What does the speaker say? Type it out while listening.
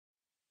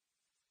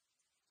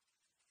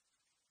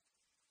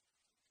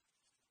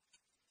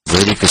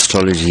Vedic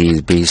astrology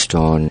is based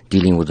on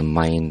dealing with the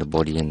mind, the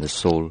body and the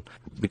soul.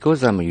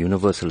 Because I'm a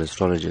universal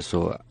astrologer,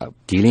 so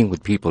dealing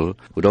with people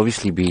would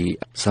obviously be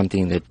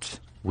something that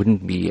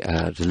wouldn't be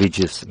a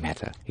religious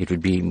matter. It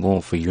would be more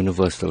of a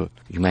universal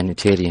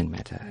humanitarian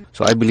matter.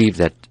 So I believe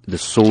that the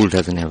soul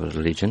doesn't have a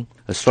religion.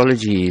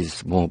 Astrology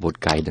is more about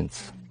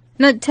guidance.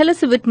 Now, tell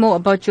us a bit more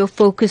about your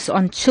focus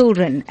on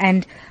children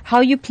and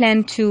how you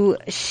plan to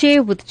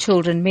share with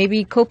children,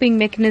 maybe coping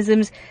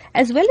mechanisms,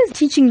 as well as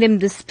teaching them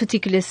this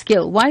particular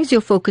skill. Why is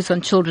your focus on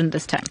children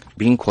this time?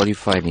 Being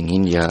qualified in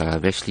India,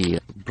 I've actually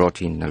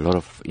brought in a lot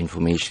of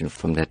information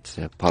from that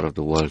part of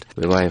the world,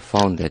 where I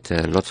found that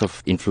lots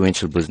of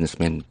influential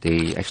businessmen,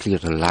 they actually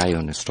rely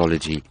on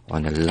astrology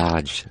on a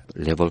large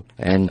level.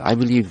 And I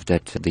believe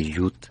that the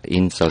youth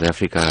in South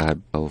Africa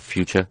are our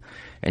future.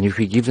 And if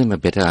we give them a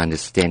better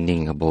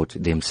understanding about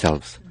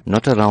themselves,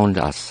 not around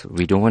us,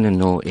 we don't want to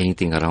know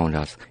anything around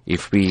us.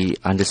 If we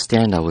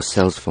understand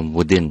ourselves from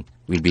within,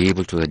 we'll be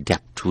able to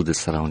adapt to the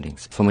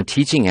surroundings. From a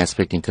teaching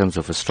aspect in terms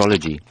of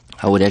astrology,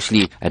 I would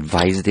actually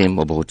advise them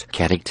about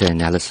character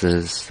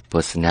analysis,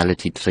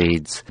 personality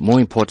traits,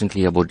 more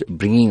importantly about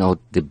bringing out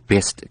the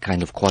best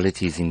kind of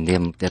qualities in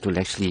them that will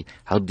actually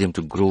help them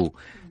to grow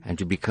and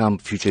to become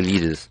future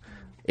leaders.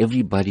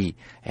 Everybody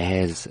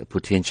has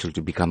potential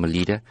to become a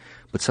leader,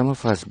 but some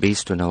of us,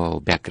 based on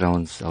our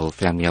backgrounds, our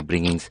family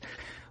upbringings,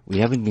 we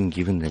haven't been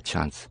given that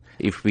chance.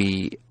 If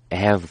we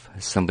have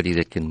somebody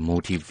that can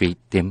motivate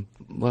them,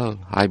 well,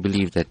 I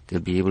believe that they'll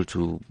be able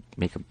to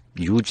make a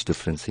huge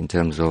difference in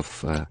terms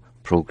of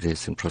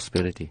progress and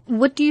prosperity.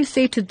 What do you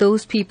say to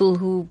those people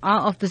who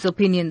are of this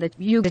opinion that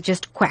you are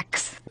just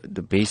quacks?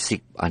 The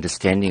basic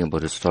understanding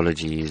about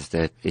astrology is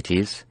that it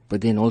is, but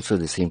then also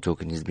the same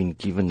token is being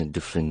given a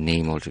different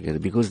name altogether,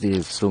 because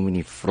there's so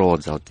many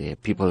frauds out there.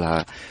 People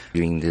are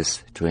doing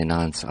this to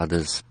enhance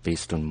others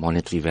based on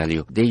monetary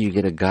value. There you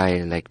get a guy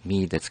like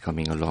me that's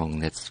coming along,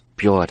 that's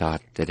pure at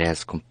heart, that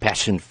has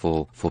compassion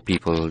for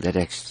people, that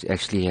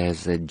actually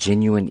has a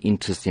genuine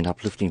interest in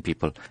uplifting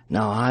people.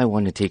 Now I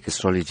want to take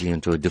astrology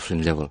into a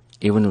different level.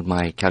 Even with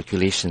my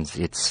calculations,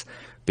 it's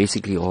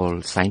basically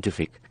all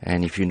scientific.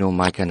 And if you know,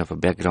 my kind of a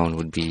background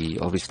would be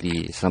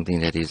obviously something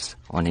that is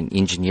on an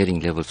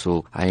engineering level.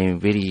 So I am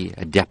very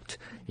adept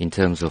in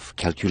terms of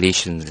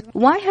calculations.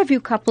 Why have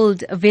you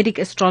coupled Vedic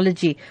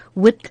astrology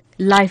with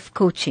life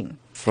coaching?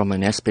 From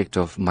an aspect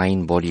of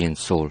mind, body and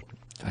soul,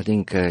 I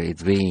think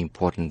it's very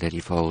important that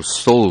if our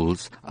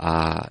souls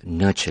are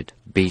nurtured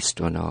based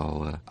on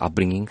our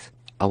upbringings,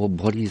 our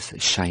bodies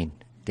shine.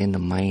 Then the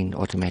mind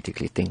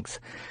automatically thinks.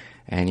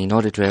 And in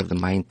order to have the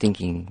mind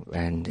thinking,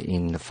 and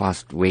in the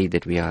fast way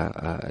that we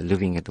are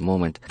living at the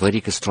moment,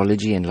 Vedic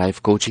astrology and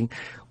life coaching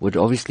would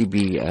obviously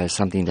be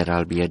something that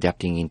I'll be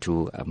adapting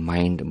into a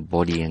mind,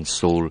 body and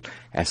soul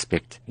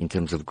aspect in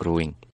terms of growing.